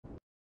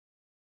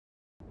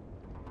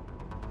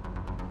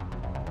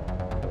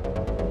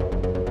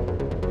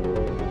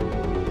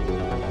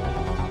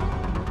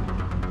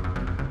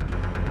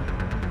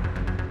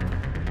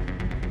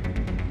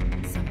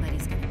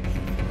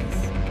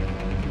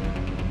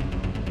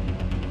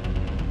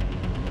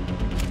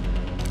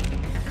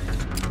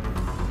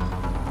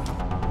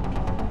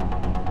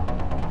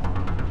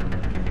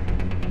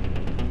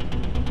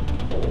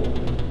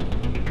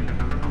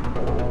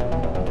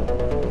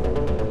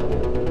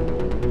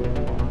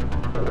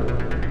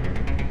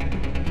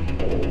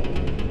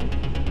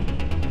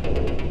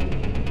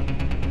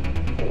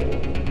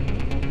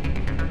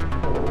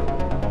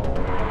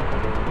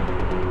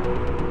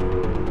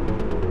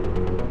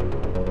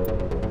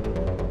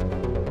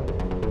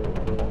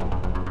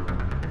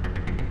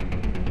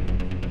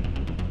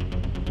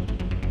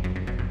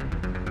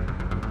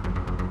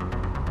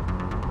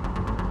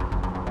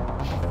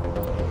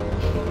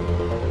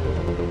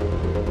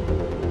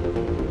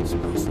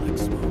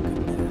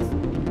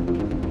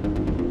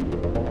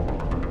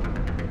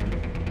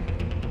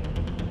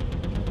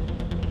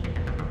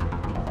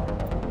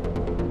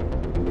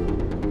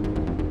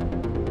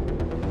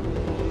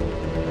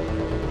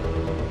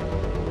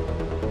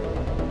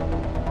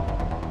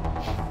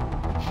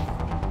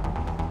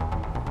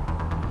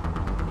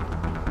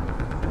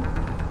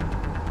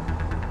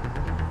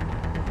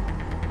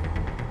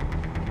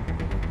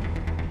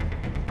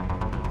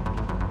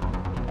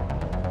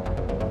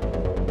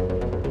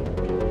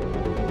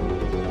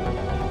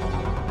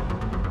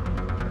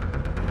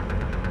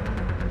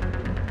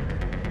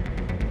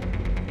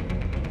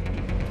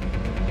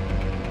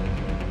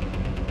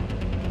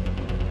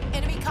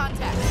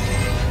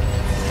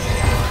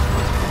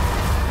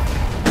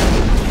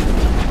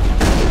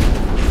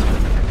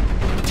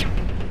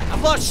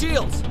I've lost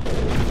shields!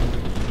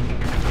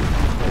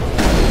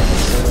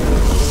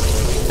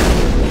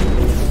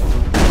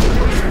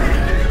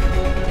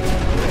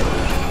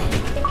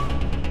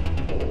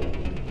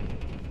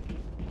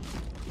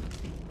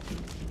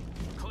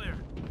 Clear.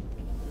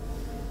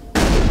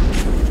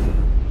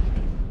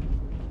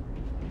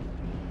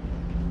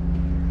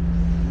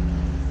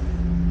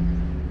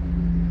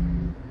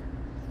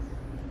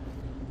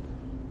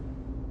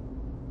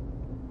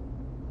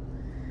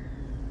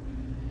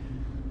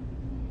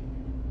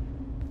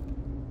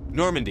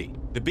 Normandy,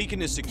 the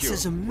beacon is secure.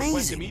 This is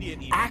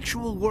amazing.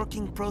 Actual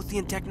working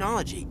Prothean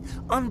technology.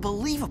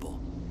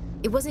 Unbelievable.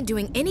 It wasn't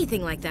doing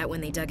anything like that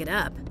when they dug it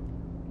up.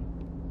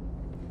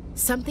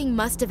 Something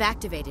must have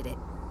activated it.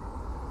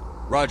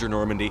 Roger,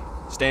 Normandy.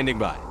 Standing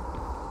by.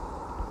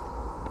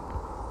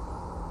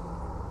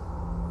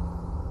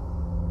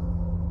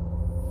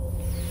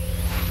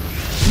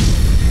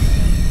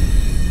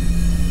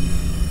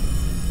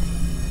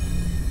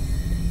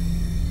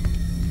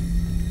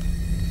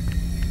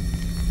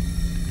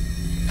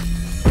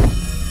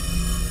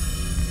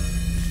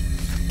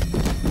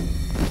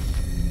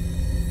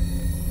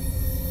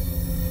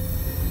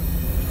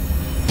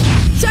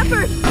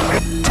 Shepard!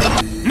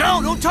 No,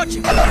 don't touch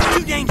him. It's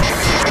too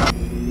dangerous.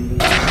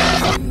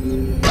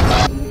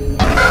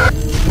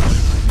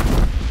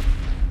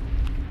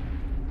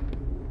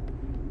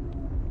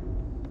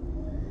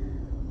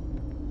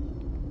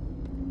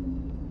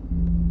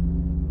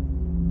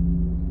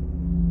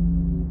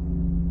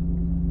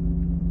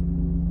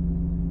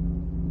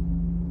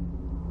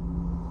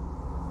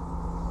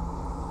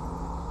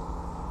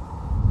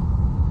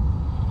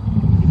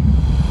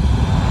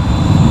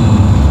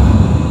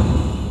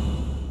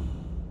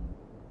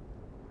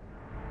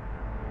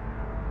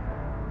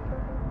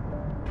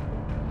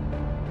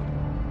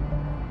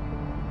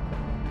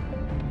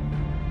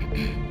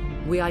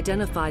 We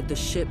identified the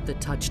ship that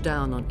touched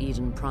down on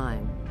Eden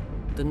Prime.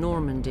 The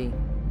Normandy,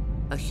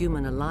 a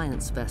human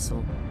alliance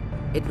vessel.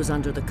 It was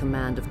under the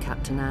command of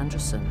Captain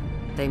Anderson.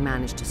 They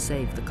managed to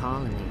save the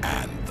colony.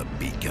 And the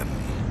beacon.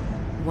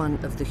 One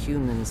of the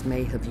humans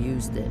may have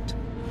used it.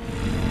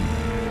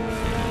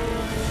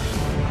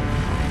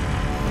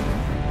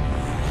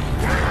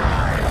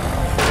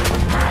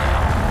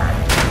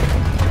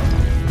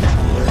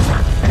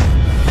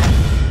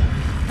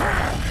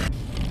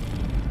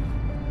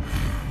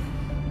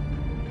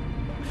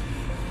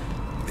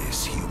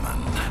 This human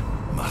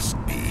must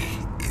be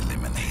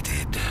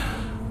eliminated.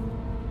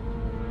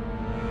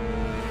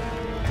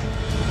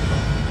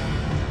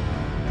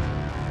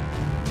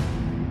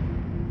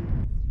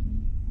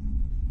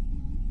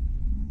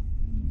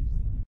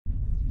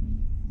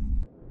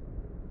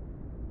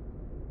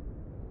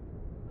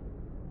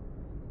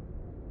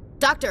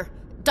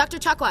 Dr.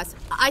 Chakwas,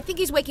 I think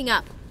he's waking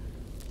up.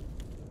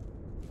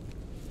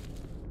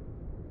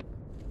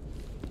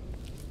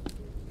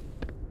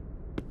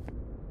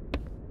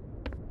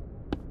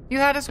 You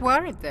had us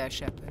worried there,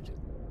 Shepard.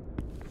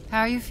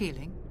 How are you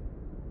feeling?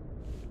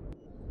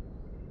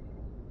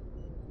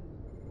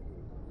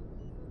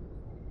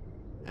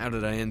 How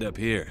did I end up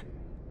here?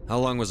 How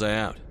long was I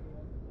out?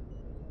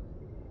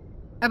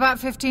 About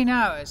 15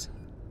 hours.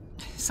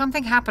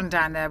 Something happened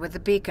down there with the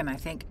beacon, I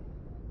think.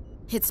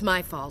 It's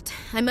my fault.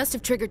 I must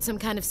have triggered some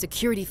kind of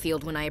security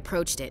field when I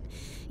approached it.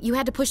 You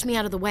had to push me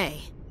out of the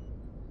way.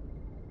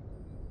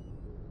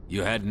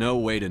 You had no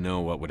way to know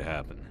what would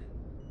happen.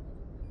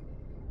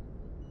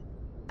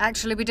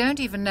 Actually, we don't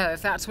even know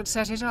if that's what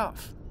set it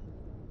off.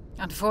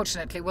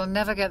 Unfortunately, we'll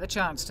never get the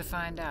chance to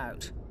find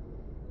out.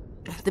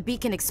 The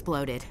beacon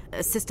exploded.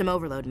 A system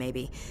overload,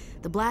 maybe.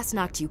 The blast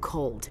knocked you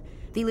cold.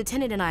 The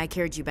lieutenant and I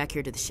carried you back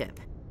here to the ship.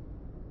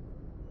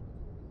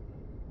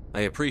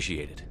 I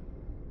appreciate it.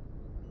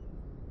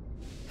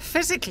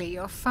 Physically,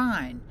 you're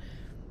fine.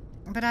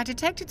 But I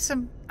detected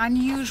some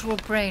unusual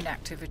brain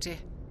activity.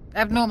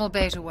 Abnormal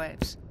beta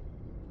waves.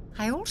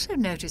 I also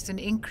noticed an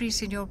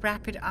increase in your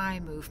rapid eye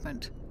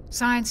movement.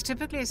 Signs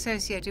typically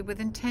associated with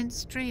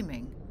intense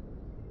dreaming.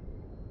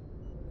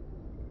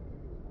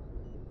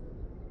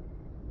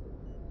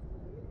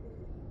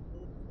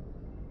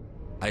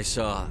 I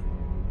saw...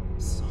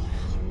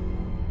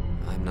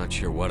 I'm not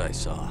sure what I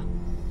saw.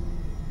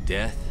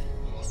 Death?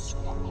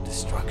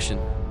 Destruction?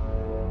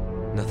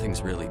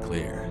 Nothing's really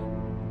clear.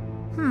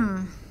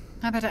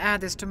 I better add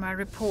this to my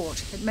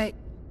report. It may...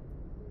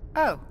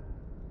 Oh,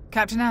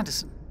 Captain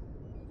Anderson.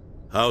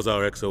 How's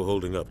our XO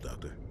holding up,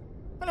 Doctor?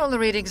 Well, all the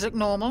readings look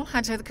normal.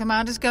 I'd say the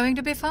commander's going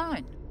to be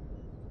fine.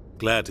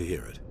 Glad to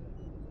hear it.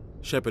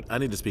 Shepard, I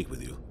need to speak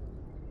with you.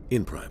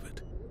 In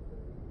private.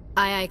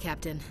 Aye, aye,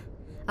 Captain.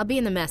 I'll be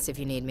in the mess if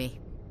you need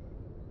me.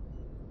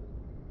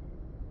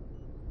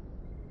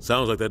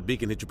 Sounds like that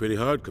beacon hit you pretty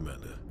hard,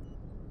 Commander.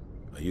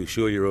 Are you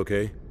sure you're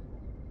okay?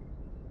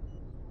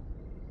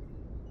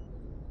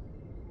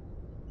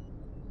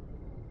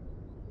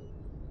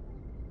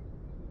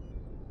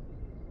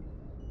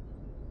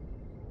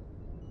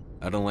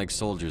 I don't like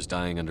soldiers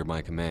dying under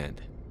my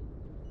command.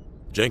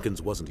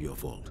 Jenkins wasn't your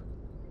fault.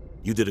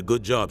 You did a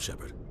good job,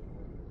 Shepard.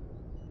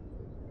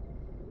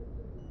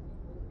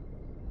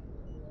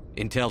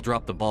 Intel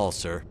dropped the ball,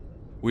 sir.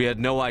 We had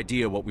no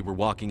idea what we were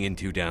walking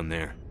into down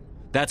there.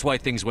 That's why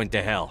things went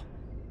to hell.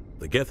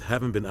 The Geth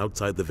haven't been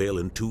outside the Veil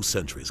in 2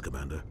 centuries,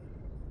 Commander.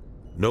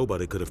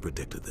 Nobody could have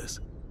predicted this.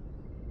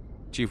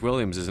 Chief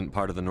Williams isn't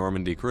part of the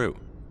Normandy crew.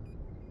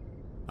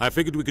 I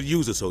figured we could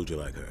use a soldier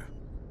like her.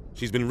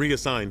 She's been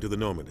reassigned to the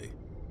Normandy.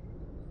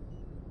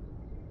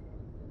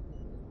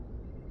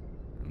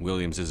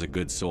 Williams is a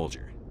good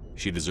soldier.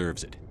 She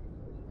deserves it.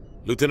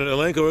 Lieutenant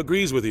Alenko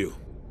agrees with you.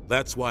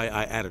 That's why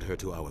I added her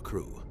to our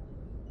crew.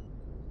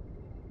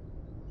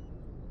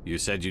 You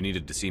said you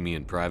needed to see me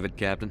in private,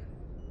 Captain?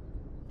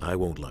 I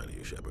won't lie to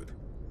you, Shepard.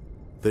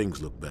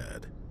 Things look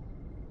bad.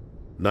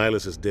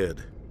 Nihilus is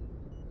dead.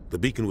 The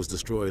beacon was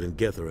destroyed and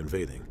Geth are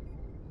invading.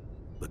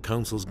 The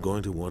Council's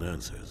going to want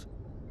answers.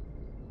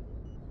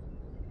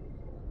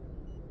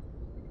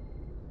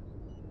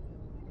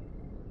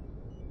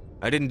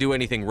 I didn't do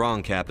anything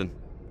wrong, Captain.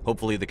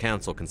 Hopefully the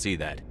Council can see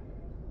that.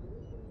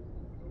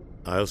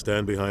 I'll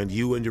stand behind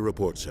you and your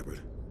report,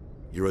 Shepard.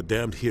 You're a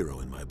damned hero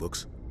in my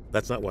books.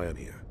 That's not why I'm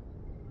here.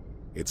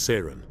 It's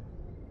Saren,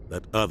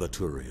 that other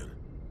Turian.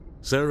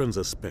 Saren's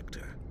a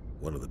Spectre,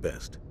 one of the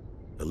best,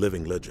 a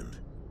living legend.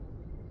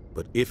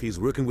 But if he's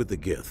working with the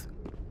Geth,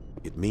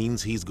 it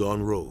means he's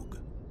gone rogue.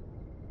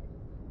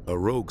 A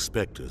rogue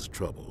Spectre's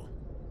trouble.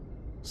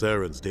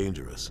 Saren's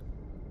dangerous,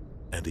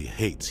 and he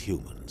hates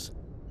humans.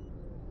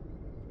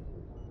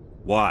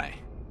 Why?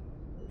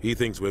 He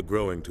thinks we're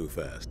growing too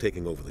fast,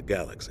 taking over the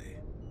galaxy.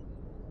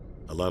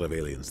 A lot of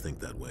aliens think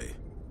that way.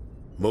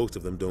 Most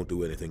of them don't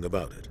do anything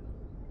about it.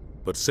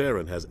 But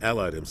Saren has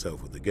allied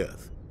himself with the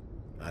Geth.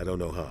 I don't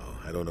know how,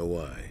 I don't know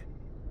why.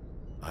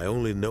 I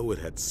only know it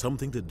had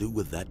something to do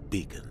with that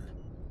beacon.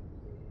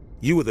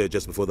 You were there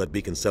just before that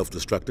beacon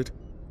self-destructed.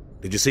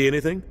 Did you see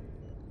anything?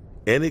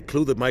 Any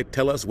clue that might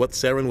tell us what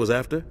Saren was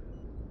after?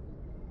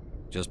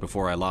 Just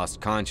before I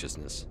lost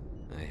consciousness,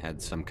 I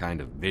had some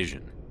kind of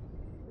vision.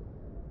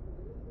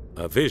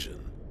 A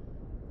vision?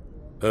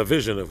 A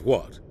vision of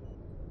what?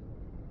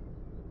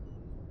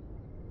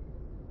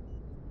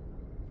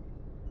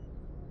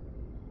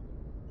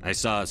 I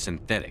saw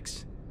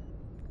synthetics.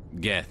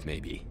 Geth,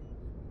 maybe.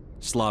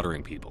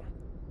 Slaughtering people.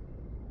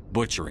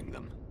 Butchering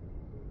them.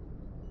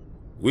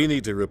 We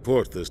need to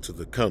report this to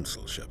the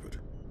Council, Shepard.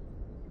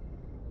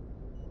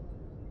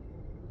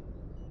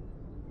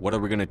 What are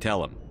we gonna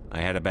tell them? I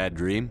had a bad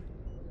dream?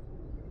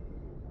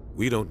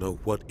 We don't know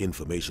what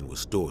information was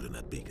stored in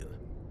that beacon.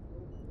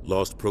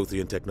 Lost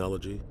Prothean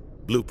technology?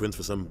 Blueprints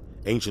for some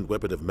ancient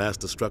weapon of mass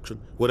destruction?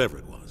 Whatever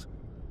it was.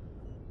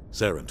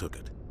 Saren took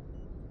it.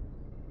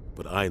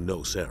 But I know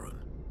Saren.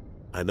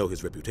 I know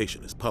his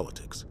reputation is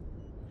politics.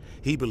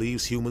 He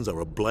believes humans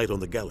are a blight on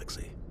the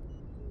galaxy.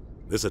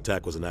 This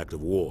attack was an act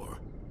of war.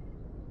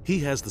 He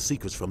has the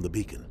secrets from the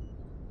beacon.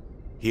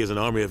 He has an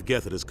army of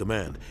Geth at his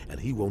command, and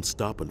he won't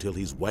stop until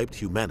he's wiped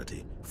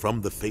humanity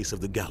from the face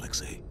of the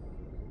galaxy.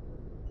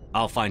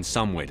 I'll find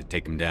some way to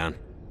take him down.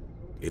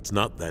 It's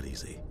not that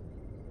easy.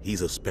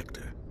 He's a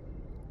Spectre.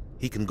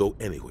 He can go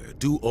anywhere,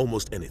 do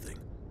almost anything.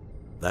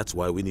 That's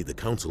why we need the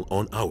Council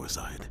on our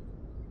side.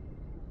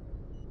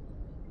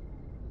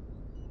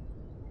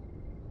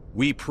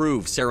 We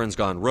prove Saren's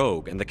gone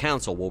rogue, and the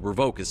Council will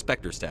revoke his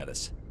Spectre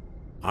status.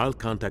 I'll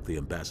contact the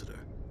Ambassador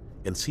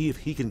and see if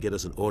he can get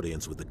us an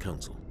audience with the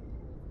Council.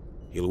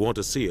 He'll want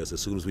to see us as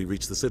soon as we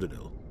reach the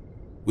Citadel.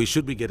 We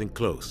should be getting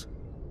close.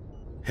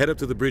 Head up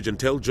to the bridge and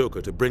tell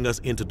Joker to bring us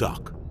into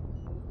dock.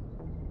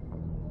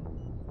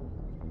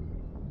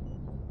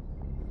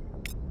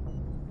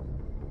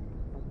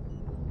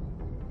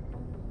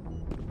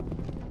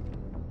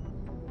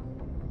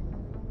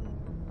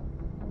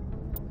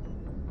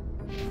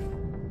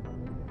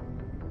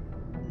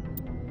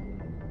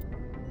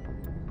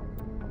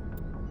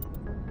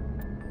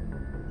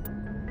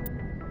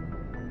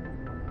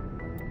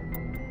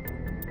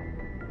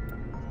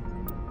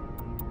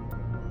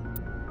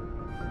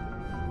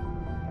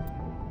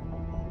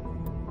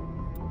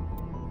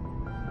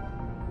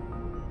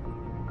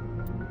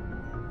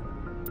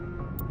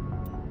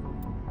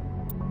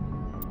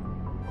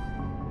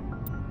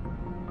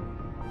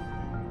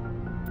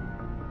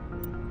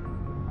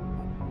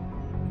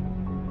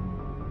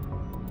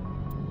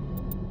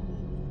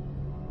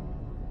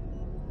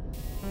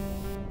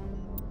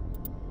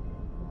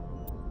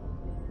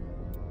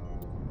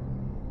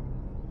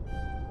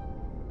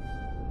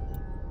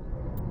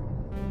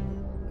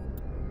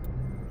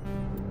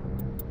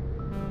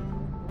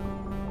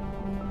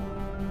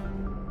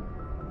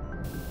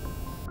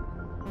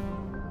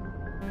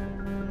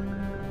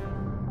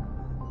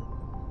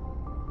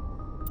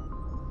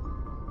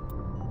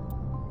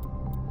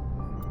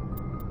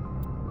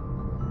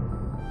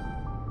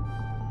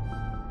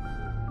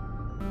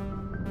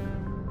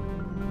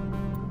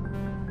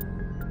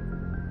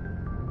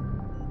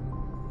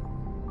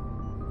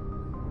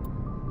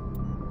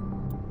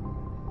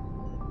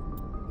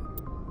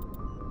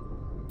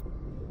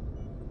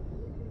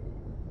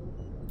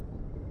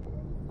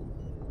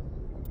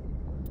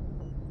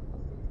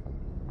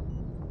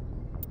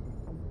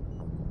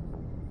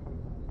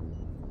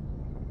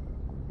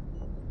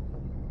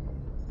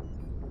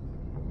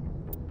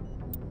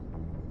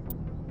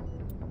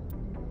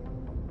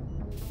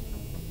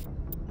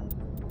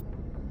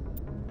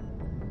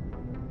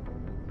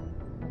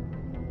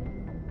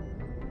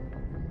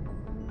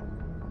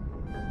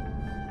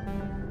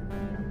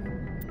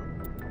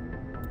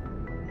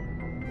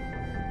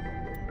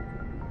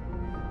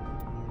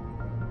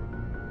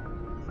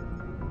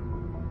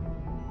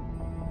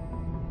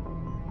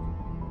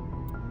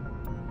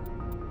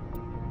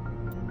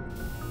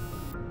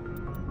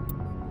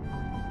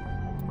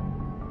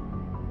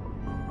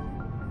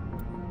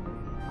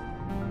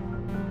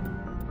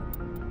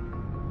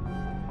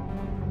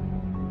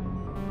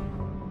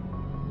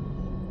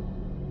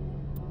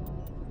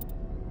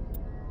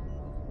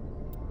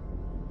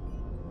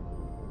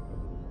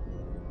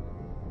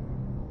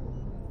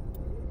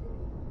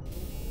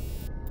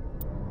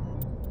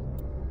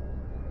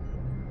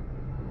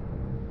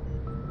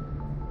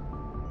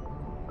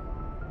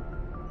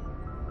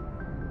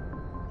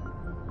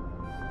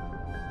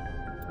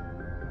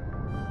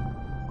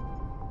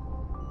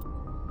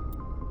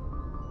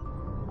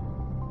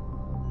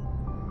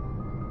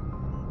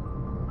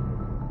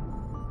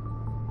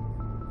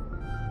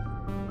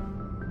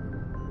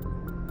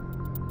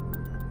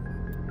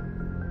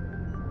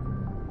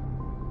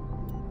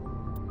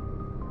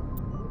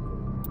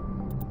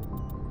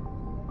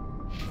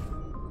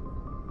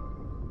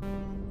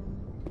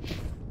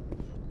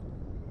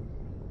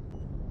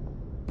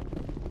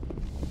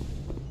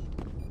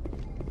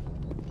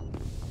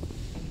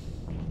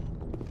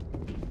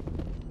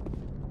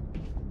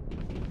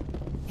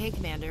 Hey,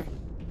 Commander.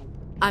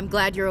 I'm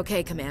glad you're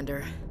okay,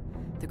 Commander.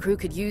 The crew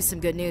could use some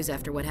good news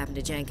after what happened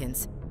to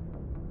Jenkins.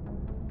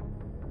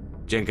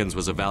 Jenkins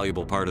was a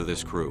valuable part of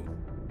this crew.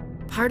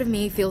 Part of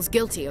me feels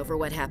guilty over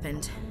what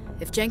happened.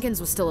 If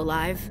Jenkins was still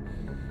alive,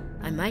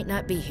 I might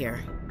not be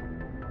here.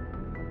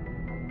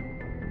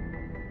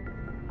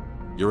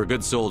 You're a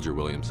good soldier,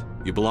 Williams.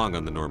 You belong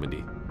on the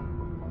Normandy.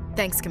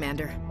 Thanks,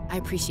 Commander. I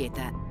appreciate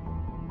that.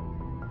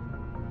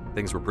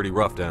 Things were pretty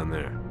rough down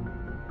there.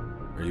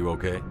 Are you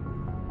okay?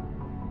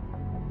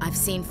 I've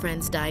seen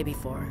friends die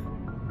before.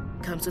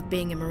 Comes with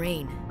being a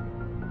Marine.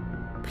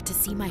 But to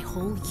see my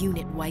whole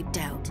unit wiped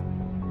out,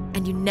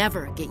 and you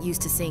never get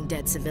used to seeing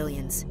dead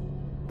civilians.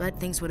 But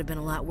things would have been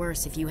a lot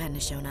worse if you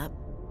hadn't shown up.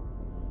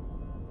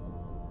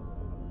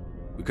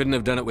 We couldn't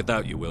have done it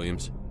without you,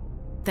 Williams.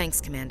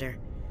 Thanks, Commander.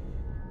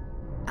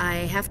 I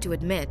have to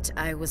admit,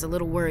 I was a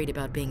little worried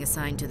about being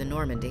assigned to the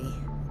Normandy.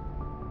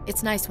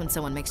 It's nice when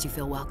someone makes you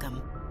feel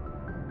welcome.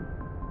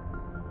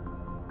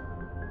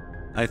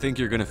 I think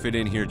you're gonna fit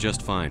in here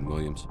just fine,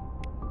 Williams.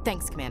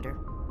 Thanks, Commander.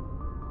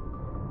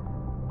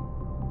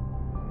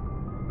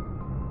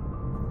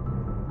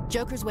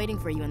 Joker's waiting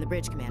for you on the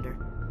bridge, Commander.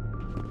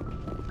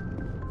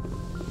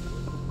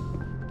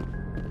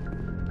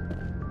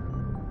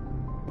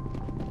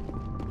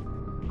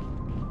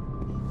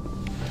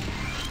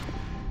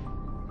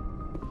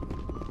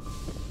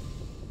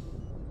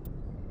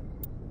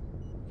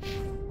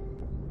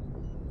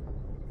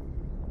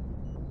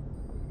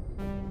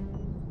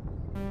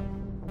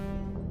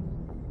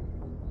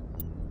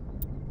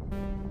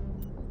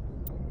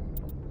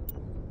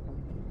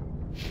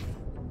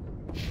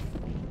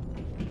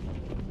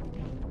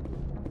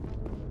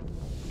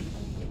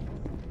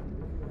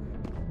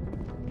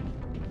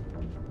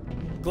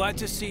 Glad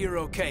to see you're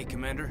okay,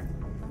 Commander.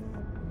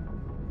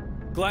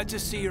 Glad to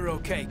see you're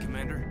okay,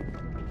 Commander.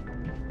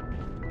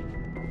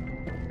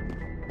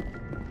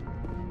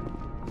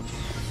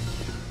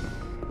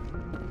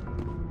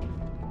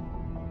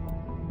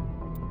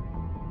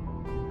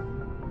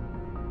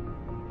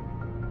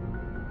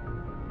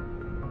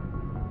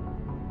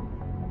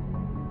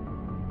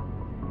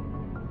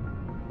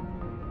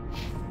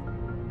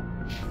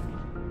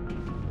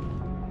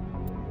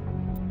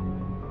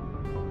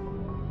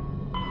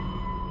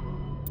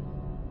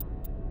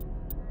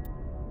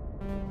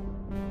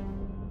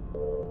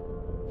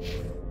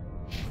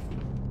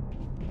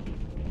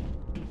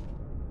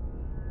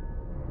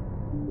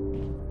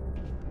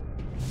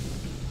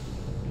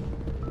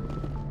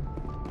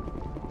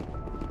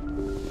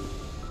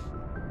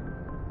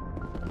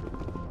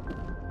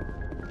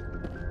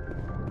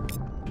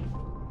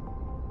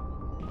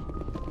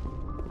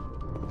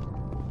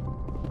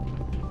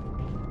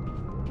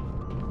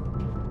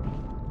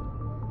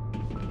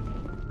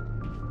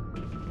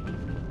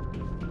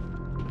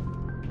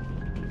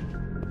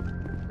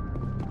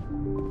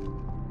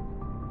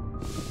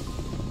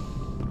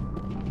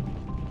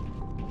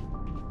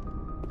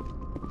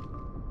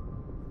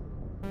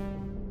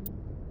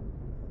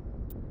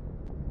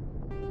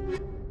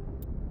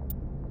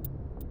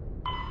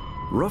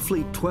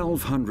 Roughly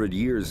 1,200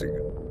 years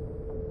ago,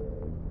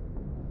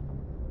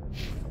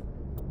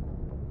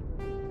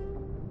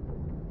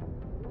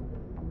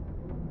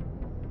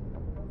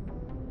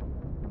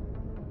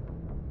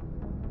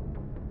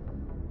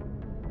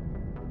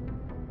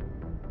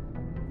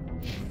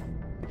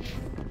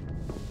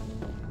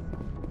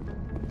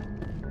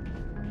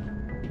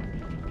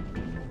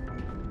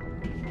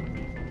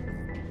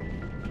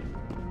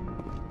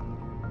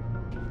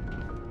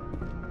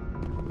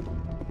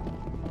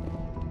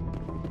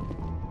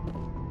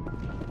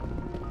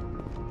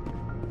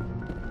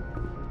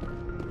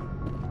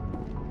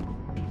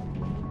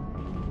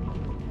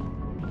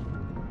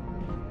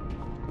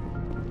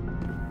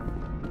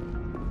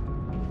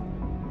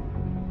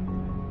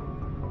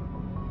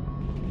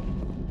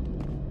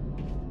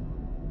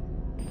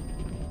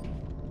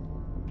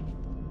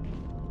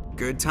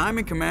 Good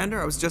timing, Commander.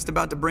 I was just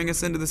about to bring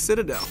us into the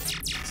Citadel.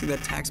 See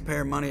that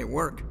taxpayer money at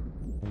work.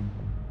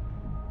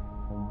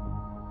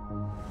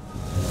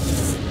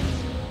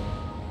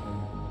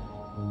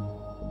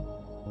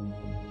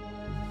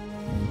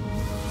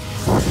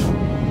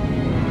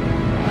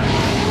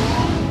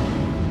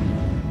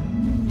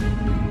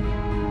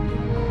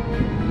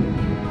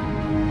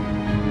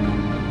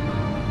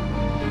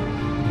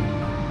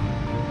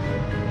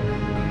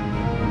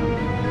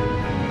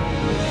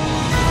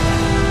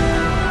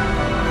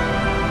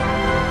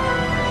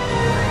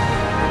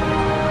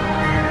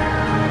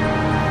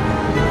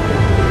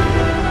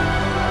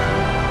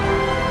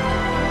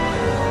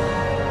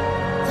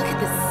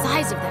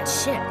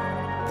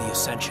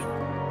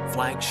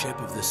 Flagship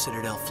of the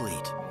Citadel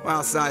fleet.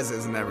 Well, size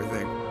isn't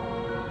everything.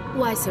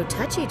 Why so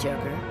touchy,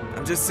 Joker?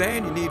 I'm just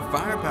saying you need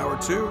firepower,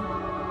 too.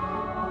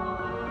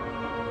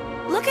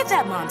 Look at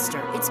that monster.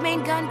 Its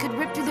main gun could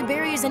rip through the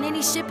barriers in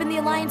any ship in the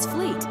Alliance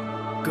fleet.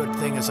 Good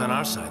thing it's on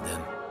our side,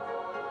 then.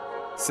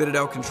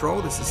 Citadel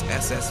Control, this is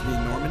SSV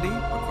Normandy,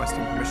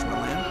 requesting permission to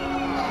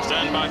land.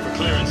 Stand by for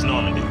clearance,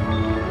 Normandy.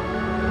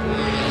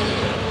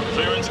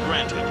 Clearance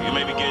granted. You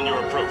may begin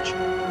your approach.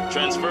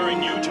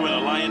 Transferring you to an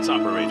Alliance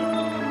operator.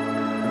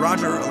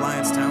 Roger,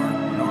 Alliance Tower.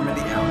 Normandy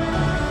out.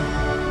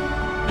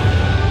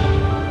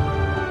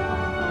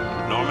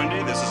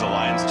 Normandy, this is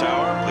Alliance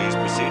Tower. Please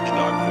proceed to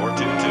Dock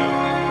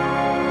 422.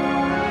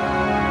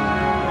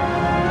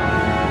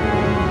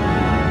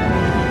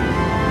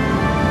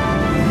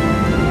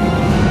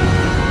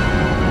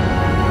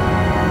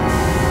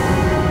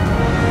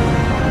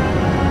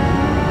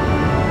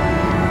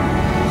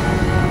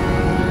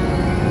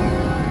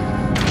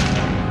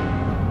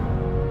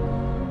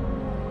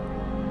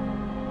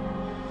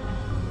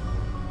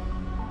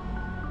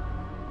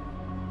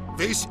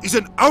 This is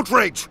an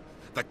outrage!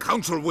 The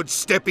Council would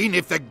step in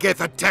if the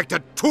Geth attacked a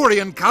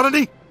Turian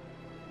colony?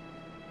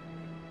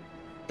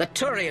 The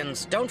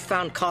Turians don't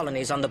found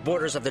colonies on the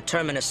borders of the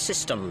Terminus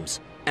systems,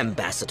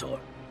 Ambassador.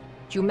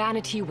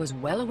 Humanity was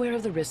well aware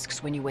of the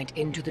risks when you went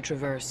into the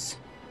Traverse.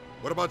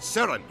 What about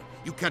Saren?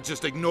 You can't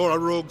just ignore a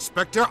rogue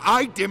Spectre.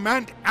 I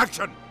demand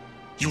action!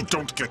 You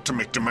don't get to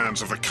make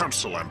demands of the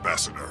Council,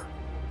 Ambassador.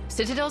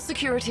 Citadel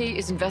Security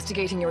is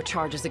investigating your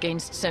charges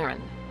against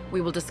Saren. We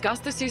will discuss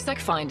the CSEC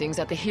findings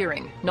at the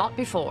hearing, not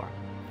before.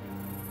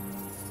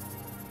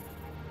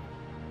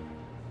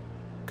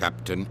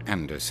 Captain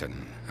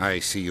Anderson, I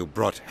see you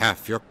brought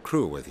half your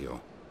crew with you.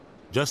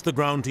 Just the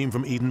ground team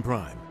from Eden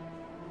Prime,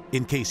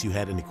 in case you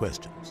had any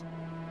questions.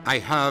 I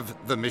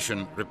have the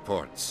mission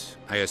reports.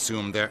 I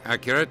assume they're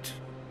accurate?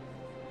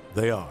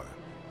 They are.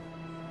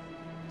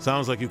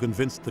 Sounds like you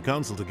convinced the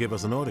Council to give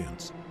us an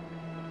audience.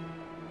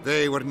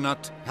 They were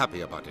not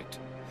happy about it.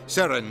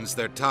 Saren's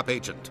their top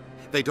agent.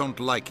 They don't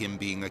like him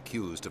being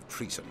accused of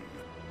treason.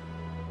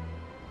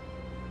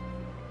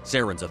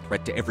 Saren's a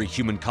threat to every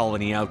human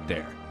colony out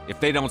there. If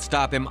they don't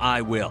stop him,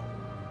 I will.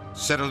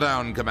 Settle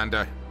down,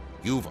 Commander.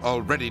 You've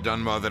already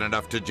done more than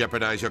enough to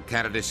jeopardize your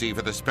candidacy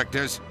for the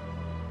Spectres.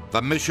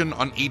 The mission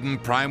on Eden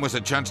Prime was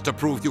a chance to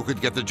prove you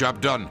could get the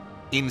job done.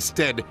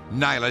 Instead,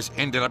 Nihilus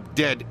ended up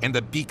dead and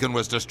the beacon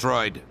was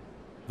destroyed.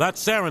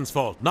 That's Saren's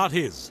fault, not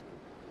his.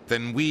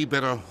 Then we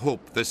better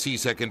hope the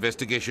CSEC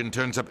investigation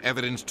turns up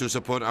evidence to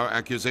support our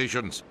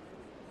accusations.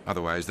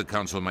 Otherwise, the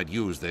Council might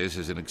use this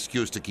as an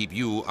excuse to keep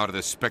you out of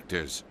the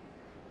Spectres.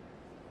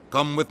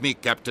 Come with me,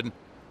 Captain.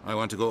 I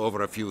want to go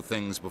over a few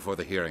things before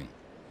the hearing.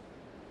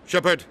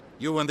 Shepard,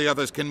 you and the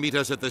others can meet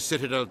us at the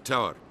Citadel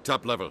Tower,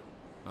 top level.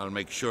 I'll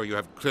make sure you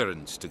have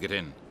clearance to get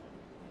in.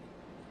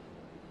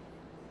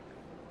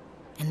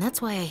 And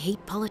that's why I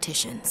hate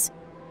politicians.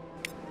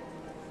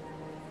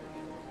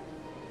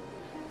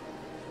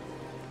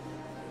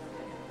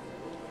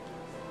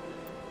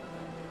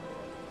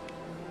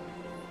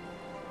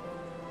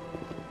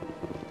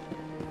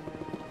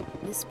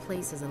 This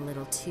place is a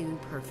little too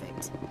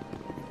perfect.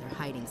 Like they're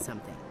hiding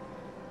something.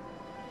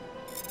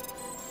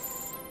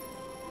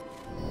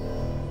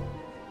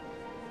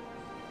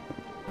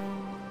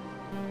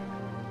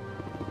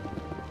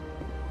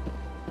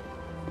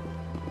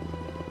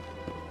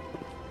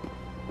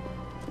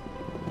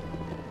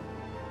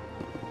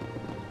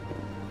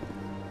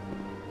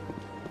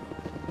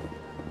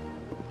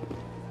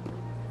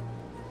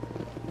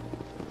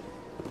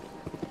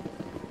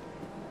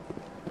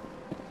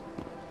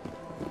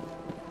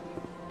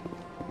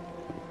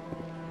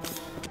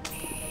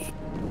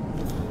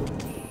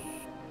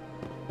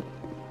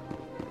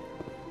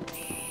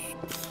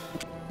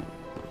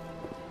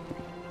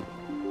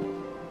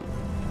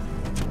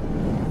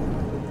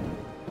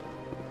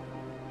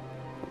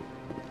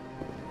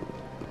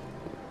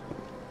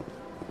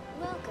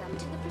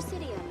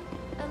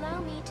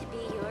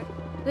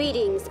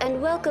 Greetings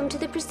and welcome to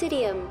the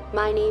Presidium.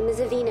 My name is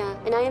Avina,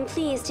 and I am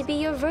pleased to be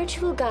your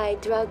virtual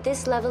guide throughout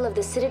this level of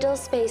the Citadel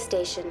space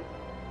station.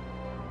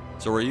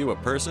 So are you a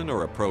person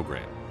or a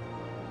program?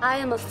 I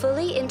am a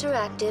fully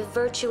interactive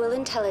virtual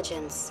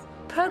intelligence,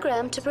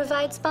 programmed to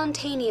provide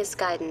spontaneous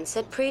guidance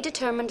at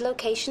predetermined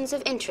locations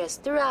of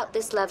interest throughout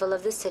this level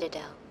of the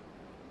Citadel.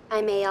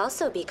 I may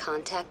also be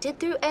contacted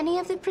through any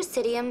of the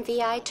Presidium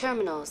VI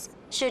terminals,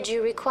 should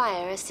you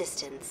require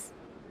assistance.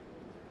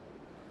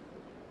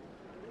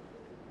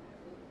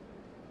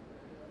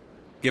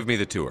 Give me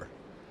the tour.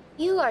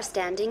 You are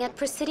standing at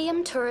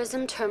Presidium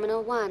Tourism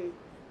Terminal 1.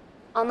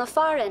 On the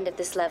far end of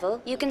this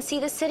level, you can see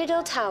the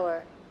Citadel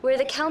Tower, where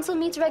the Council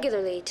meets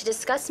regularly to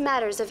discuss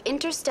matters of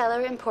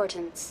interstellar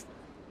importance.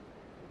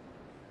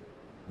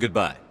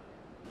 Goodbye.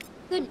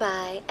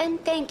 Goodbye,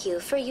 and thank you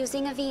for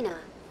using Avina.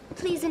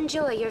 Please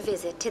enjoy your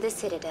visit to the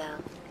Citadel.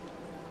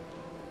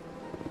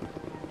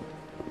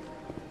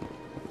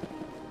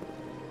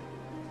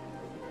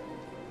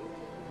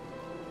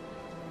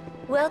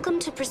 Welcome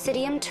to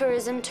Presidium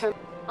Tourism Terminal.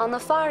 On the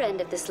far end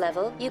of this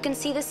level, you can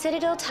see the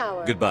Citadel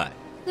Tower. Goodbye.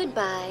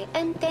 Goodbye,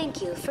 and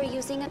thank you for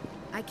using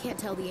I can't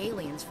tell the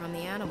aliens from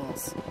the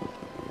animals.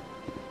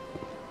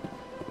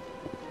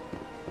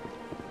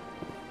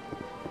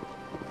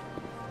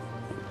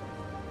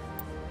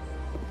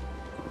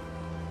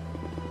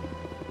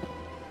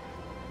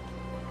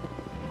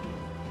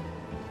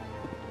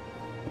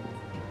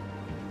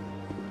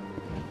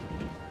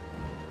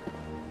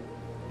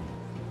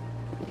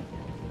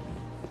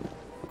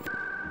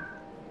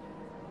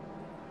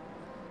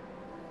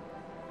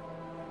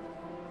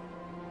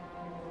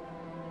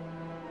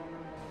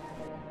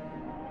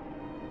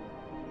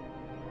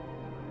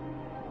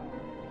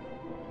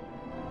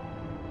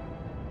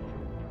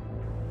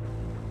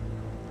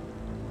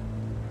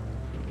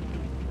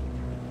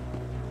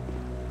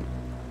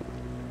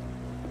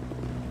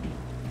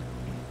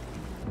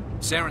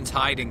 Saren's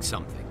hiding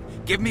something.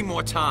 Give me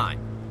more time.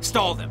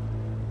 Stall them.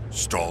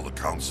 Stall the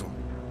Council?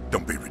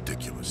 Don't be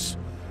ridiculous.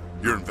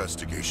 Your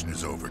investigation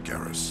is over,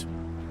 Garrus.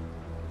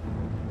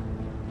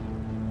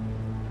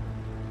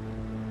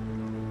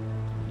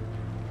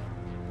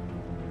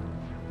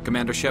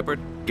 Commander Shepard,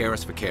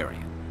 Garrus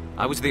Vicarian.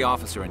 I was the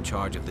officer in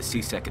charge of the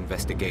C-Sec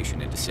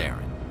investigation into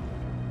Saren.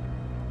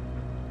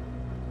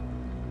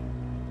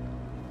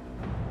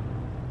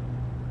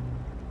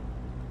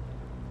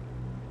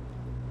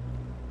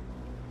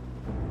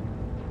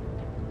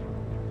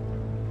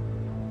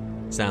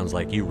 Sounds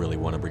like you really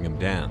want to bring him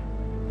down.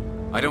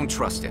 I don't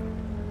trust him.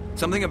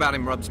 Something about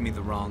him rubs me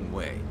the wrong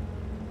way.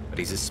 But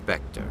he's a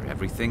Spectre.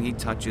 Everything he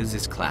touches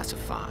is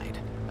classified.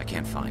 I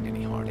can't find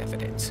any hard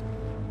evidence.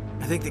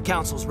 I think the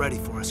Council's ready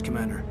for us,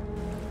 Commander.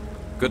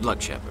 Good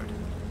luck, Shepard.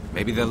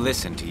 Maybe they'll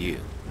listen to you.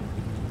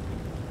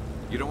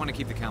 You don't want to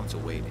keep the Council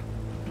waiting.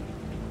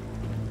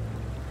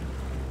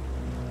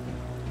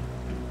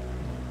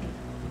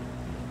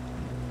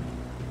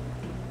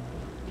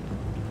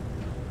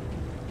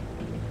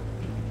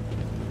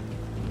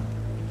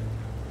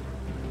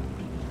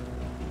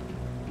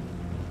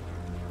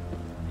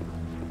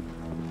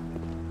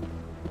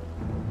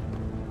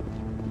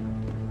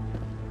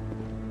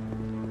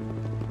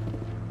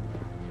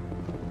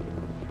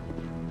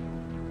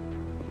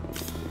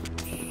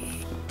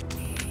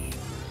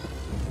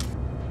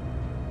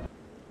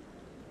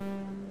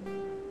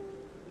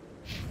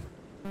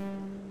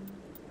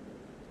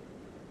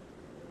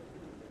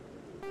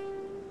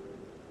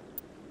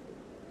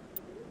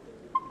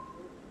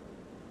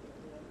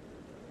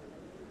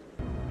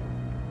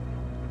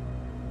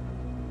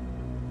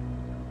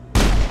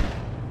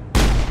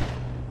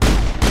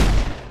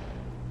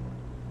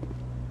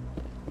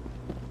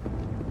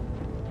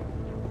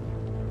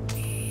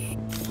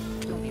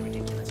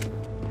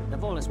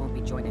 Won't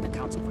be joining the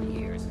Council for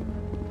years.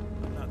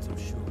 I'm not so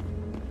sure.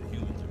 The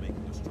humans are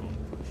making a strong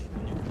push,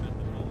 and you prevent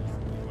the Voles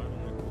from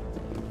reviving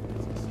their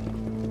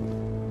course.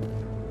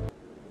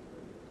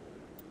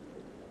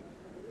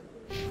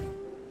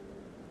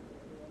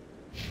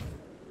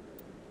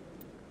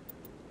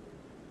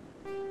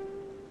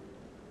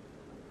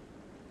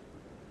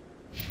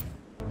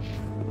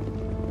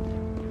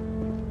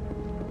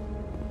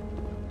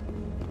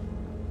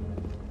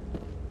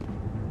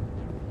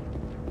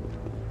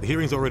 The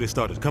hearing's already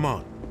started. Come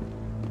on.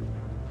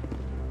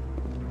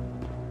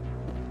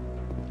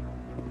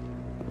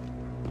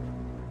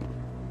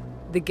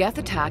 The Geth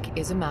attack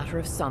is a matter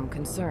of some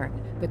concern,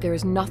 but there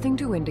is nothing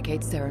to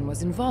indicate Saren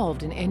was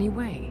involved in any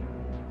way.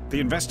 The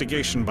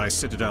investigation by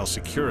Citadel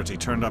Security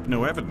turned up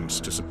no evidence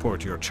to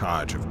support your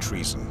charge of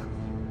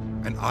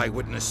treason. An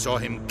eyewitness saw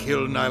him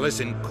kill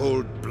Nihilus in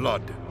cold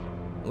blood.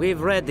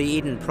 We've read the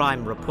Eden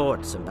Prime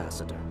reports,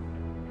 Ambassador.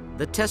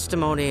 The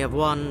testimony of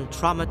one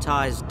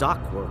traumatized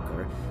dock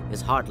worker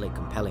is hardly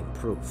compelling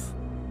proof.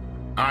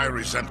 I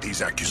resent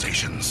these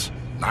accusations.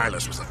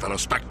 Nihilus was a fellow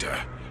Spectre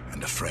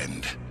and a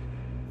friend.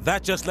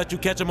 That just let you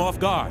catch him off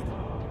guard.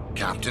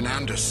 Captain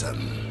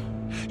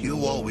Anderson,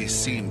 you always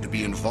seem to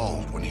be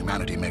involved when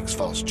humanity makes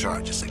false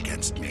charges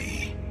against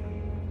me.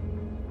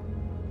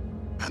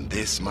 And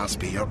this must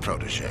be your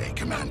protege,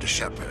 Commander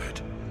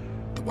Shepard,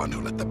 the one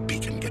who let the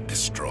beacon get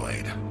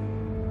destroyed.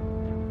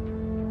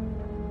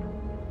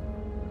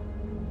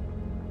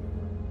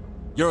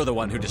 You're the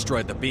one who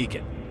destroyed the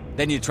beacon.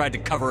 Then you tried to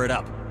cover it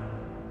up.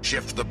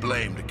 Shift the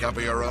blame to cover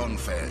your own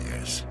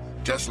failures,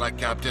 just like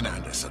Captain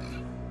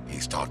Anderson.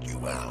 He's taught you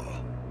well.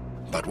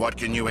 But what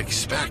can you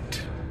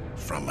expect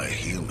from a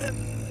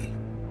human?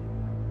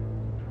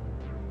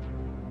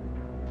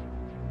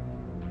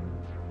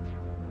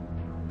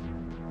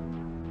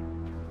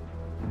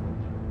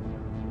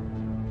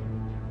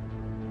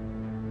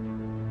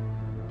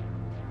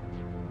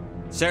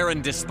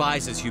 Saren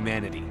despises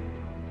humanity.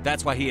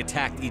 That's why he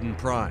attacked Eden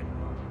Prime.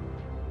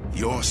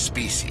 Your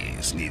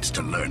species needs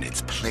to learn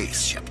its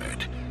place,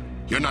 Shepard.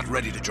 You're not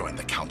ready to join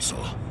the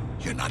Council.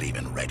 You're not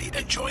even ready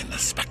to join the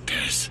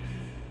Spectres.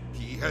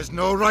 He has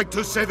no right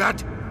to say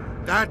that.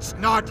 That's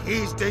not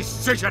his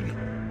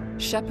decision.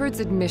 Shepard's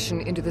admission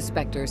into the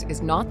Spectres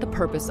is not the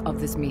purpose of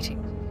this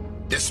meeting.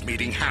 This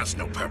meeting has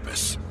no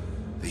purpose.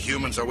 The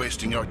humans are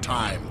wasting your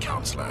time,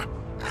 Counselor,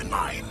 and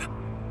mine.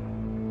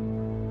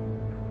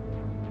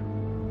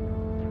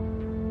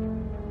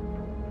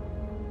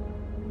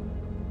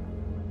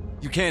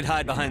 You can't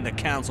hide behind the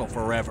Council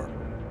forever.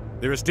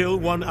 There is still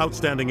one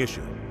outstanding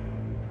issue.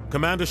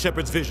 Commander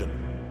Shepard's vision.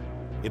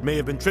 It may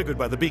have been triggered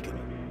by the beacon.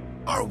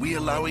 Are we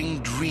allowing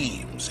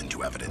dreams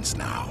into evidence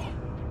now?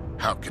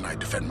 How can I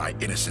defend my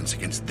innocence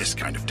against this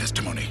kind of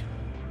testimony?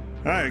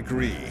 I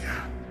agree.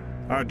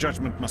 Our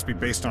judgment must be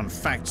based on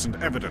facts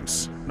and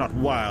evidence, not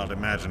wild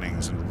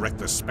imaginings and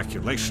reckless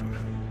speculation.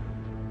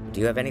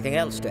 Do you have anything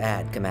else to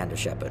add, Commander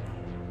Shepard?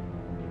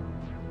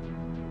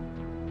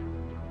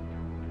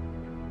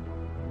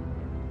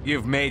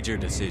 You've made your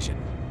decision.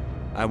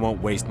 I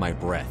won't waste my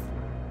breath.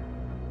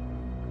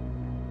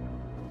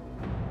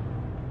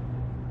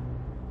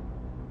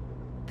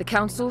 The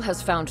Council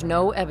has found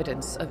no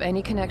evidence of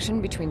any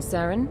connection between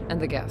Saren and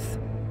the Geth.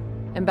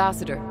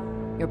 Ambassador,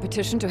 Your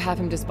petition to have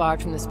him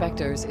disbarred from the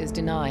Spectres is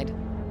denied.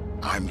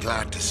 I'm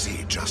glad to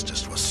see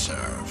justice was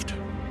served.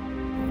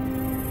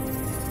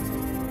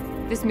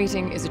 This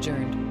meeting is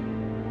adjourned.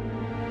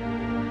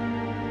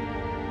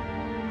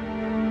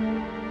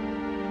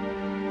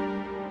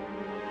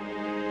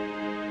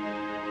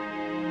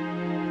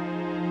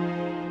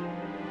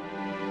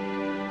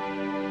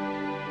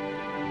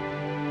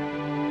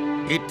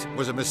 It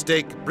was a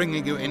mistake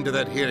bringing you into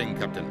that hearing,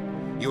 Captain.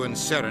 You and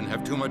Saren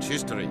have too much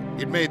history.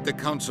 It made the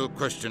Council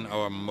question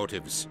our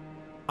motives.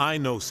 I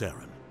know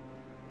Saren.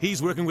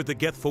 He's working with the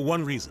Geth for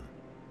one reason: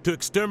 to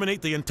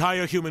exterminate the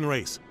entire human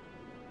race.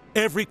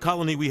 Every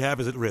colony we have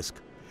is at risk.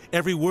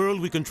 Every world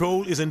we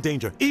control is in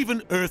danger.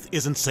 Even Earth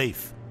isn't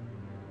safe.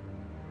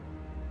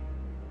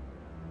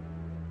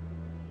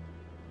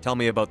 Tell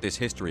me about this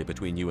history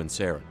between you and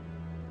Saren.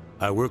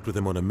 I worked with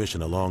him on a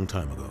mission a long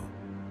time ago.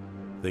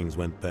 Things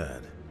went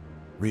bad.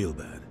 Real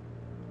bad.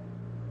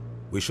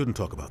 We shouldn't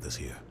talk about this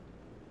here.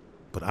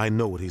 But I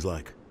know what he's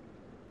like,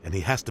 and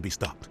he has to be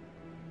stopped.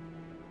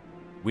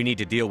 We need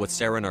to deal with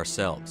Saren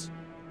ourselves.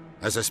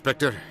 As a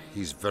Spectre,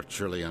 he's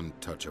virtually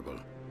untouchable.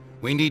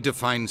 We need to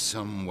find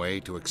some way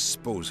to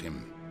expose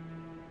him.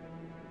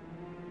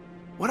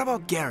 What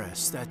about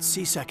Garrus, that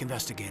CSEC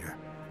investigator?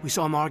 We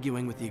saw him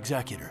arguing with the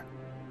Executor.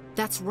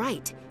 That's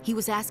right. He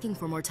was asking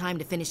for more time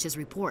to finish his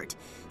report.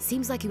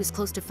 Seems like he was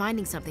close to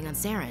finding something on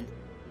Saren.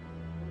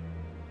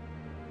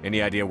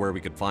 Any idea where we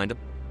could find him?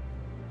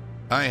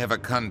 I have a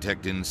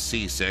contact in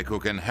CSEC who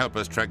can help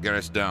us track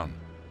Garrus down.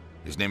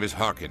 His name is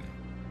Harkin.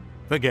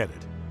 Forget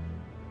it.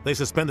 They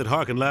suspended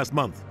Harkin last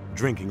month,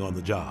 drinking on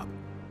the job.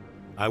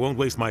 I won't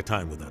waste my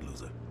time with that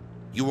loser.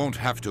 You won't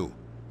have to.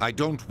 I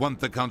don't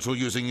want the Council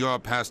using your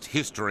past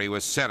history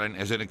with Saren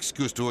as an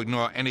excuse to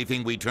ignore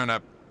anything we turn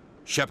up.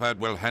 Shepard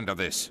will handle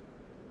this.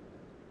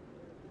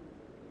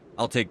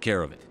 I'll take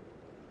care of it.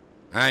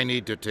 I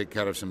need to take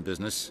care of some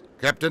business.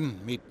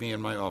 Captain, meet me in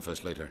my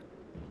office later.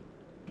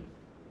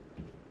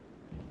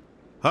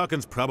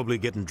 Harkin's probably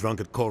getting drunk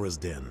at Cora's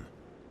Den.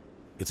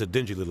 It's a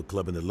dingy little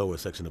club in the lower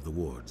section of the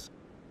wards.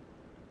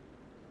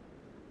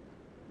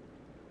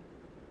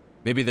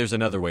 Maybe there's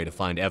another way to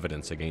find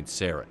evidence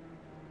against Saren.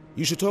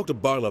 You should talk to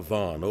Barla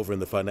Vaughn over in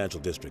the financial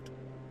district.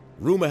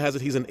 Rumor has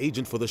it he's an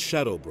agent for the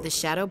Shadow Broker. The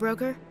Shadow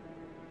Broker?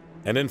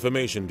 An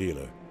information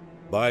dealer.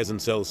 Buys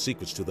and sells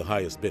secrets to the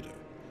highest bidder.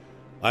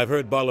 I've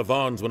heard Barla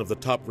Vaughn's one of the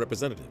top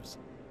representatives.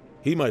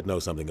 He might know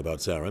something about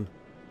Saren,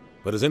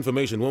 but his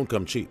information won't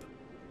come cheap.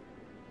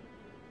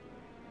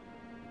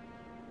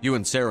 You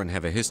and Saren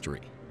have a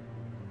history.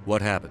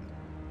 What happened?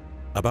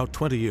 About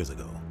 20 years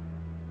ago,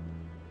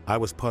 I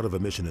was part of a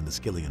mission in the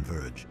Skillian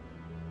Verge.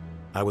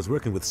 I was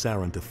working with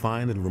Saren to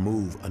find and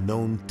remove a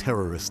known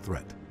terrorist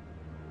threat.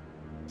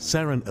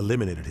 Saren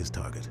eliminated his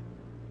target,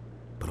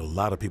 but a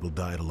lot of people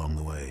died along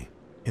the way,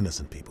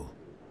 innocent people.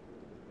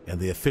 And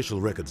the official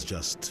records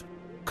just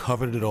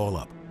covered it all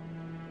up.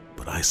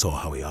 But I saw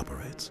how he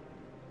operates.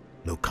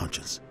 No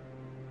conscience,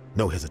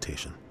 no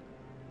hesitation.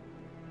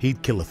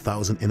 He'd kill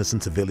 1,000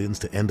 innocent civilians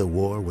to end a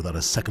war without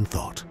a second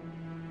thought.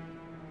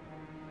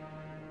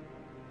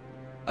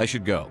 I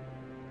should go.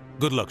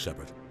 Good luck,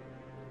 Shepard.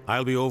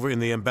 I'll be over in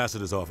the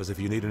ambassador's office if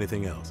you need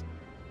anything else.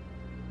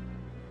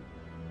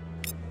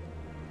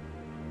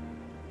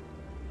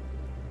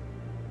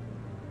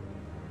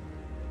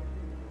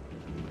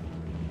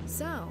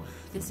 So,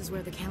 this is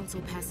where the Council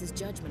passes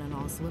judgment on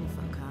all us little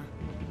folk, huh?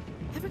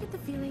 Ever get the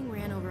feeling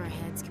ran over our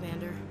heads,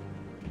 Commander?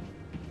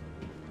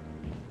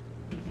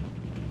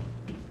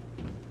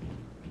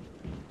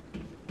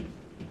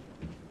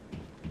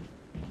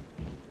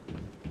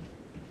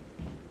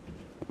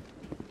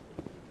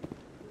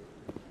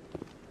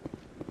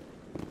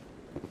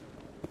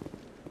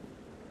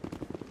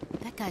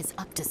 That guy's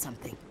up to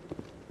something.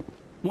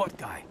 What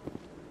guy?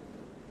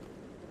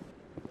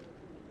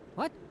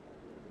 What?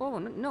 Oh,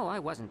 no, I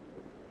wasn't.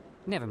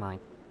 Never mind.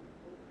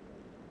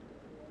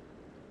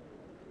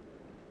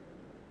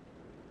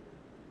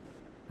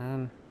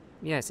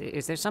 Yes,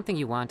 is there something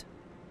you want?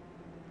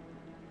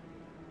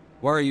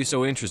 Why are you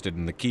so interested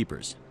in the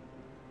Keepers?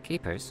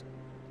 Keepers?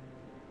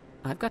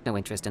 I've got no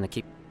interest in the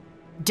keep...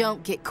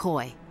 Don't get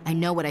coy. I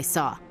know what I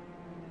saw.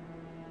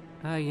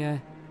 I'm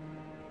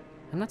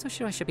not so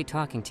sure I should be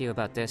talking to you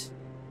about this.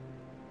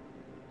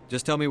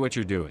 Just tell me what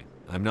you're doing.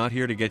 I'm not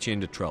here to get you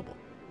into trouble.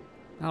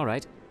 All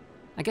right.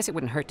 I guess it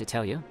wouldn't hurt to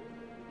tell you.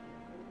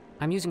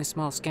 I'm using a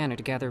small scanner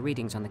to gather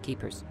readings on the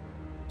Keepers.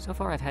 So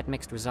far I've had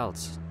mixed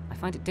results. I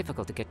find it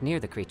difficult to get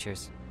near the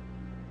creatures.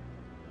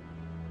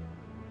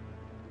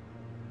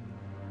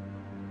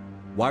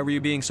 Why were you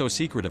being so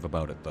secretive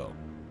about it, though?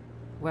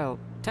 Well,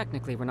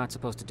 technically we're not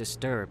supposed to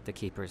disturb the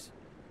Keepers.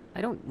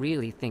 I don't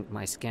really think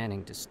my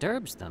scanning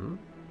disturbs them,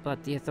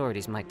 but the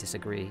authorities might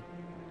disagree.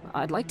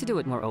 I'd like to do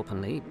it more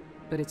openly,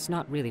 but it's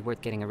not really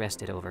worth getting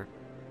arrested over.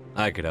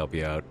 I could help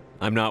you out.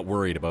 I'm not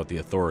worried about the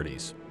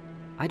authorities.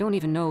 I don't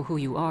even know who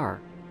you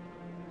are.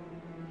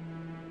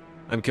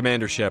 I'm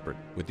Commander Shepard,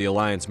 with the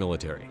Alliance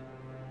military.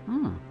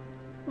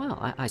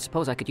 Well, I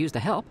suppose I could use the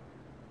help.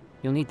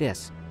 You'll need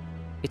this.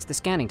 It's the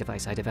scanning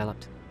device I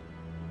developed.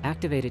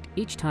 activated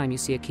each time you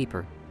see a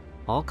Keeper.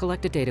 All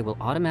collected data will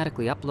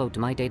automatically upload to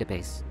my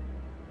database.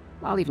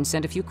 I'll even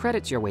send a few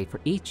credits your way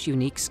for each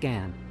unique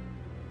scan.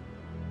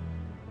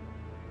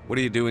 What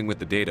are you doing with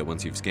the data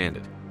once you've scanned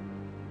it?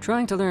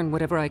 Trying to learn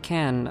whatever I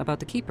can about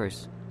the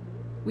Keepers.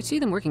 We see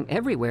them working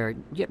everywhere,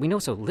 yet we know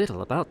so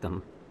little about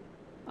them.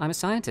 I'm a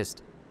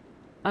scientist.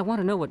 I want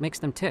to know what makes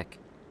them tick.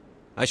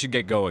 I should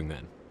get going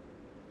then.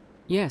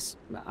 Yes,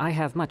 I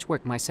have much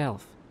work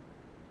myself.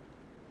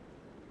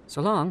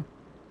 So long,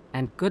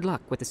 and good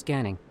luck with the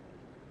scanning.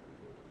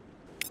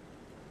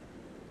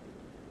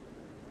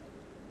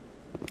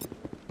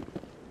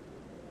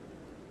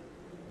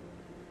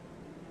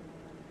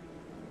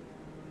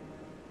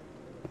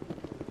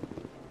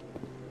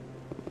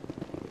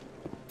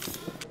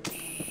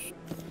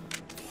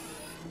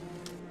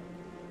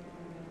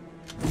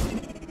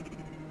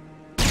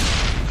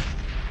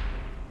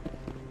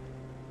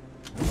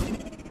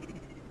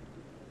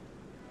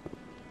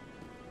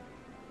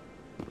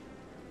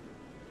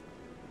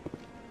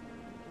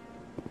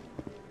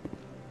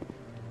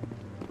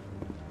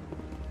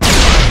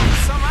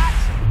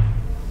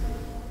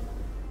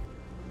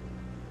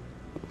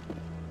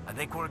 I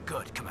think we're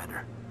good,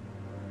 Commander.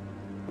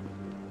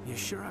 You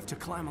sure have to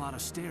climb a lot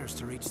of stairs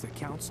to reach the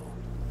Council.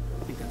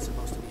 I think that's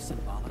supposed to be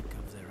symbolic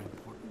of their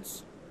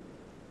importance.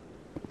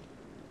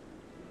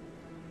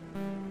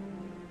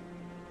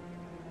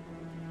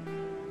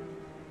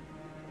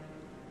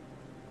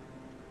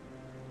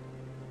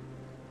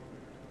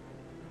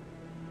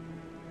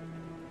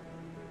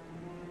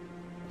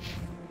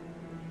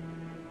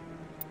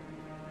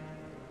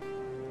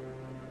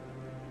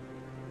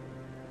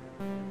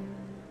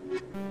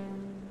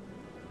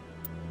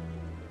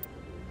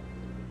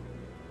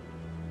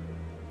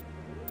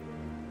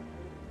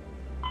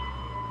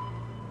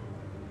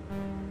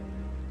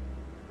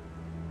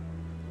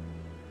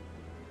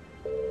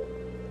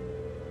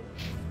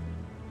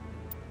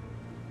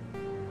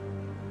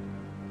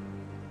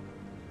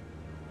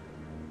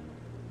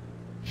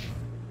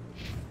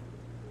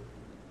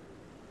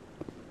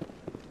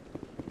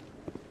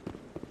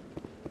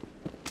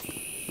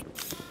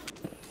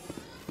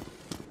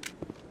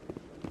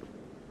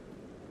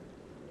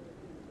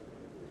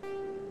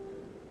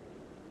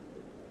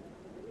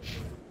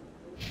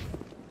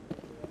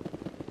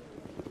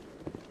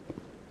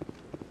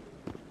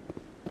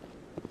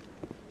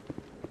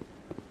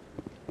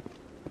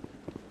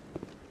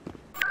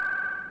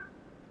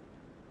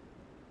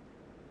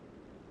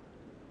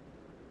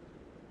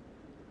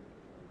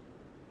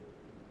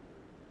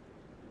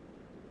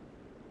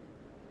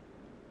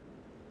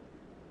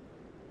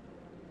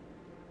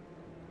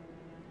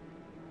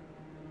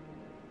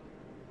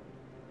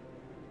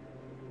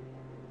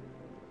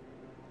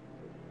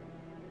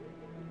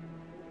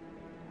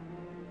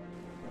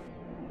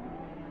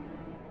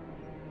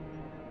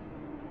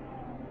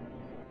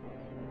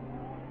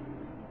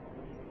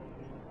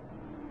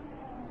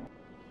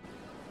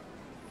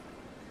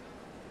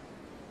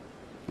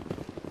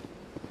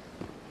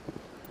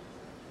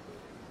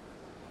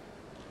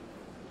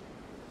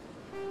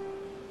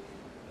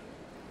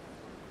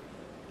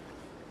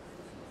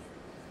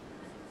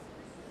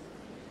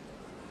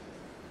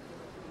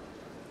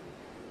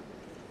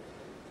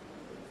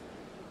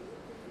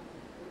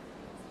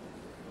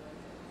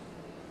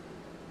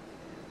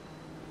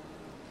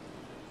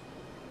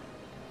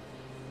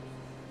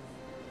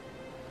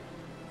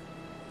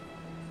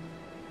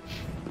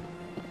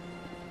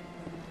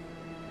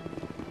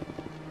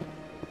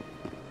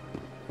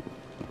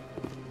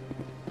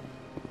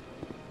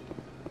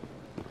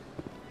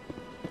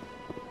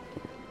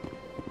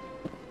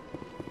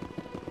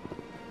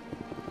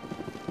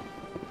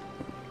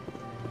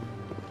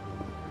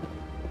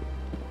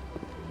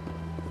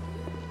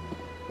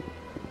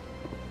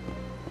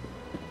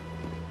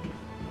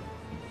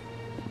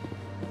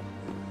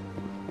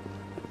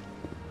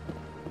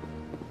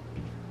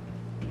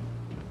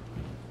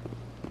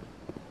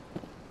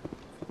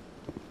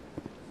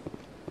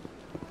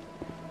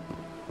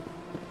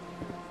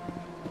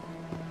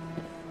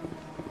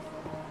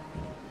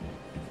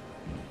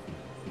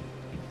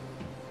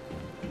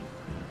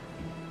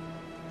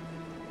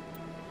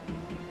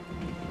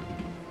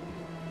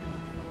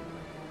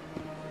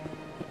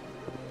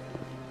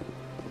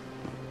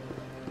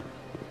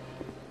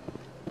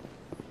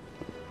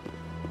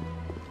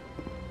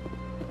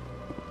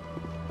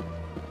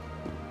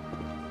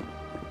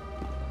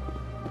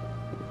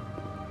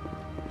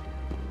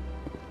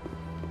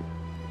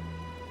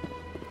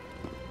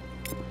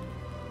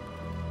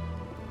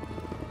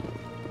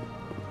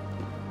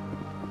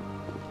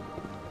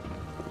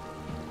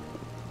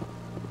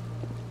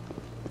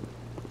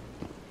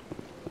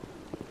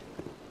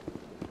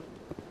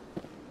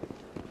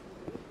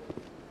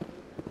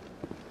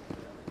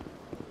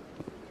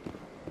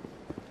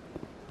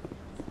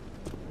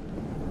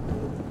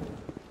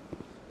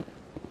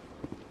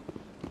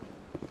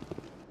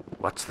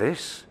 What's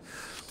this?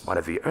 One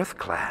of the Earth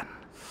Clan.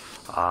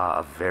 Ah,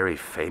 a very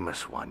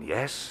famous one,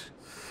 yes?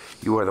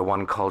 You are the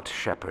one called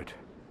Shepard.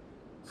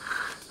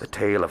 The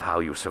tale of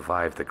how you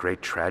survived the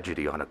great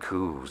tragedy on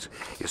Akuz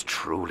is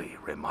truly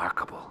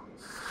remarkable.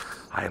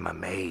 I am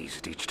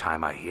amazed each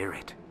time I hear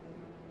it.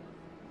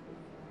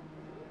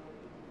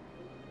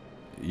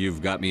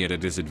 You've got me at a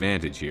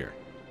disadvantage here.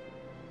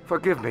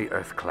 Forgive me,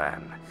 Earth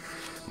Clan.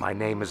 My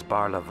name is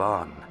Barla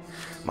Vaughn.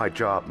 My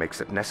job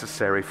makes it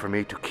necessary for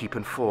me to keep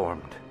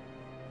informed.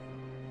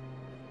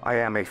 I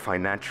am a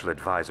financial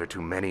advisor to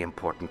many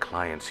important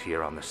clients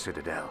here on the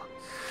Citadel.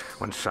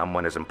 When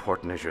someone as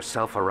important as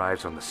yourself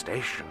arrives on the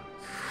station,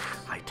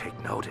 I take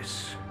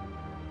notice.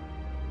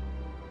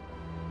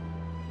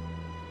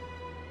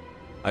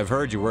 I've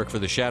heard you work for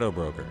the Shadow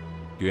Broker.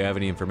 Do you have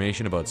any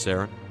information about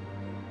Saren?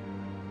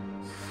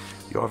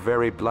 You're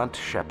very blunt,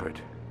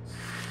 Shepard.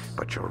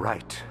 But you're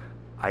right.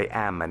 I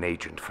am an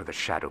agent for the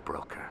Shadow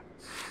Broker,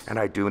 and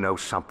I do know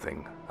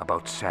something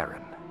about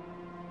Saren.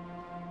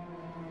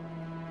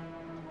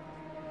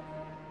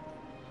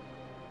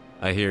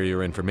 I hear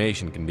your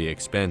information can be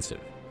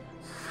expensive.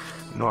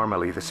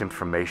 Normally, this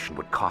information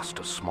would cost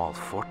a small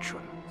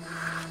fortune,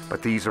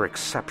 but these are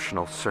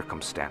exceptional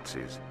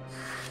circumstances,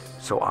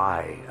 so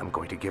I am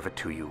going to give it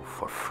to you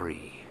for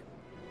free.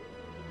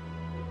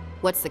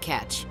 What's the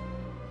catch?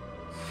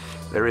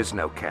 There is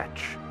no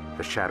catch.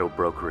 The Shadow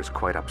Broker is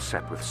quite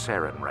upset with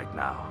Saren right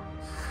now.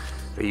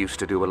 They used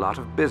to do a lot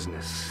of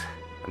business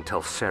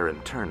until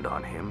Saren turned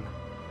on him.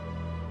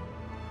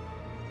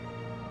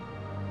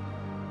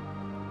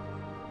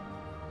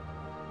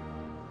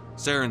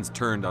 Saren's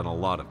turned on a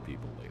lot of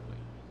people lately.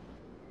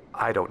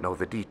 I don't know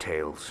the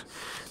details,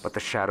 but the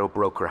Shadow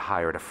Broker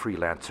hired a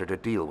freelancer to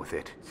deal with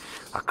it.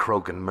 A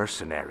Krogan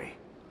mercenary.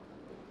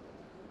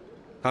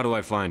 How do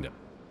I find him?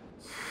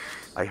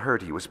 I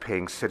heard he was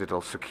paying Citadel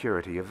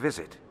security a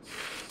visit.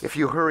 If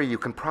you hurry, you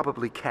can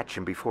probably catch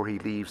him before he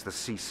leaves the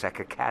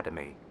CSEC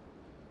Academy.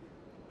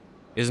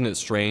 Isn't it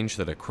strange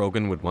that a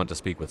Krogan would want to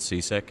speak with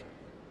CSEC?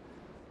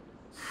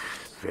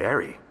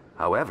 Very.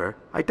 However,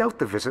 I doubt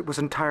the visit was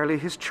entirely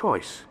his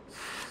choice.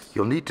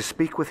 You'll need to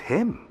speak with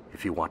him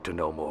if you want to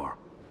know more.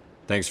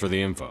 Thanks for the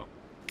info.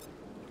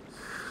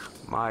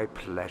 My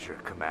pleasure,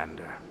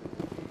 Commander.